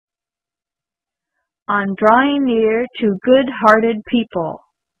on drawing near to good-hearted people.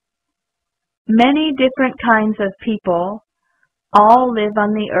 Many different kinds of people all live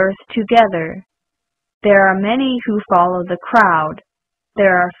on the earth together. There are many who follow the crowd.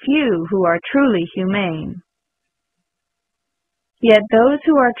 There are few who are truly humane. Yet those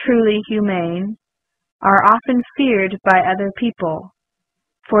who are truly humane are often feared by other people,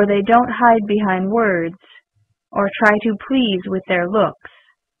 for they don't hide behind words or try to please with their looks.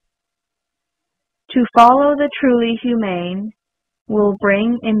 To follow the truly humane will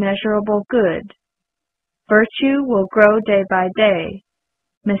bring immeasurable good. Virtue will grow day by day.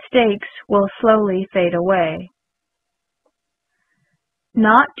 Mistakes will slowly fade away.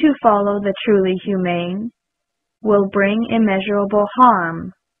 Not to follow the truly humane will bring immeasurable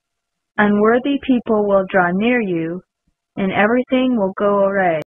harm. Unworthy people will draw near you, and everything will go awry.